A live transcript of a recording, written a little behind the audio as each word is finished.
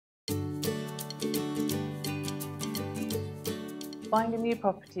Buying a new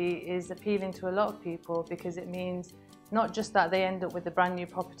property is appealing to a lot of people because it means not just that they end up with a brand new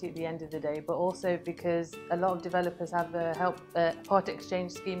property at the end of the day, but also because a lot of developers have a part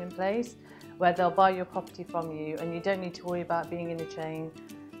exchange scheme in place where they'll buy your property from you and you don't need to worry about being in a chain,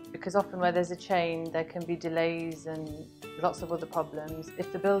 because often where there's a chain there can be delays and lots of other problems.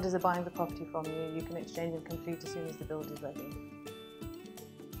 If the builders are buying the property from you, you can exchange and complete as soon as the build is ready.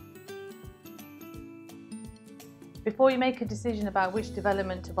 Before you make a decision about which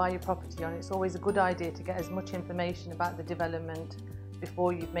development to buy your property on, it's always a good idea to get as much information about the development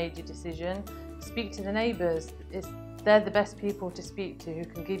before you've made your decision. Speak to the neighbours. They're the best people to speak to, who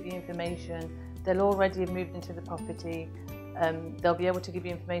can give you information. They'll already have moved into the property. They'll be able to give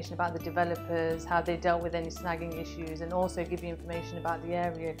you information about the developers, how they dealt with any snagging issues, and also give you information about the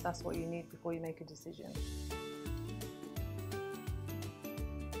area if that's what you need before you make a decision.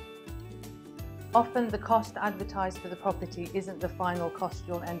 Often the cost advertised for the property isn't the final cost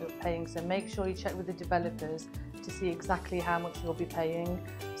you'll end up paying, so make sure you check with the developers to see exactly how much you'll be paying.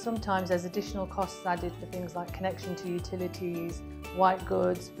 Sometimes there's additional costs added for things like connection to utilities, white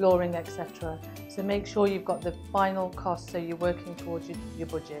goods, flooring, etc. So make sure you've got the final cost so you're working towards your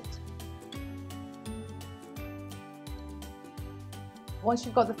budget. Once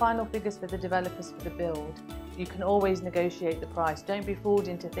you've got the final figures for the developers for the build, you can always negotiate the price. Don't be fooled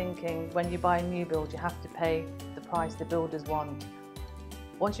into thinking when you buy a new build you have to pay the price the builders want.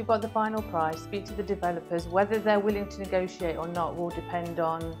 Once you've got the final price, speak to the developers. Whether they're willing to negotiate or not will depend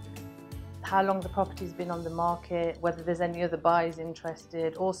on how long the property's been on the market, whether there's any other buyers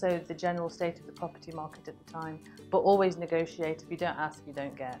interested, also the general state of the property market at the time. But always negotiate. If you don't ask, you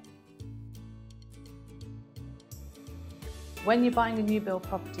don't get. When you're buying a new build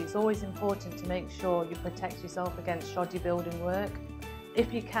property, it's always important to make sure you protect yourself against shoddy building work.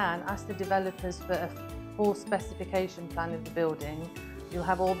 If you can, ask the developers for a full specification plan of the building. You'll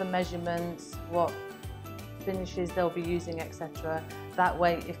have all the measurements, what finishes they'll be using, etc. That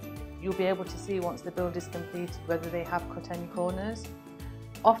way, you'll be able to see once the build is completed whether they have cut any corners.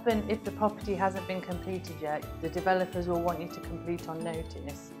 Often, if the property hasn't been completed yet, the developers will want you to complete on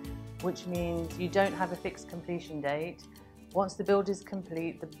notice, which means you don't have a fixed completion date. Once the build is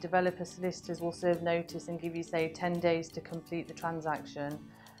complete, the developer solicitors will serve notice and give you, say, 10 days to complete the transaction.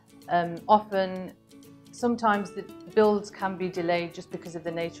 Sometimes the builds can be delayed just because of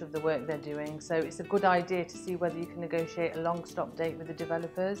the nature of the work they're doing. So it's a good idea to see whether you can negotiate a long stop date with the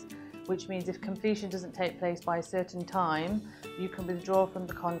developers, which means if completion doesn't take place by a certain time, you can withdraw from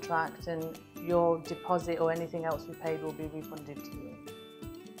the contract and your deposit or anything else you paid will be refunded to you.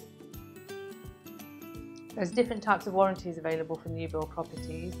 There's different types of warranties available for new build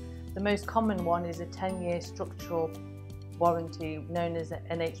properties. The most common one is a 10-year structural warranty known as an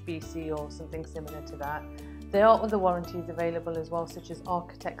NHBC or something similar to that. There are other warranties available as well, such as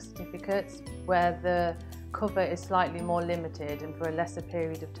architect certificates, where the cover is slightly more limited and for a lesser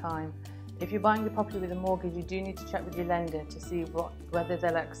period of time. If you're buying the property with a mortgage, you do need to check with your lender to see whether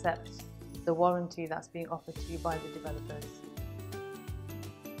they'll accept the warranty that's being offered to you by the developers.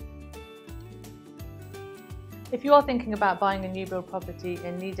 If you are thinking about buying a new build property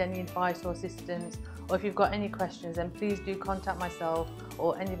and need any advice or assistance, or if you've got any questions, then please do contact myself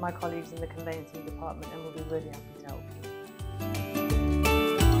or any of my colleagues in the conveyancing department and we'll be really happy to help.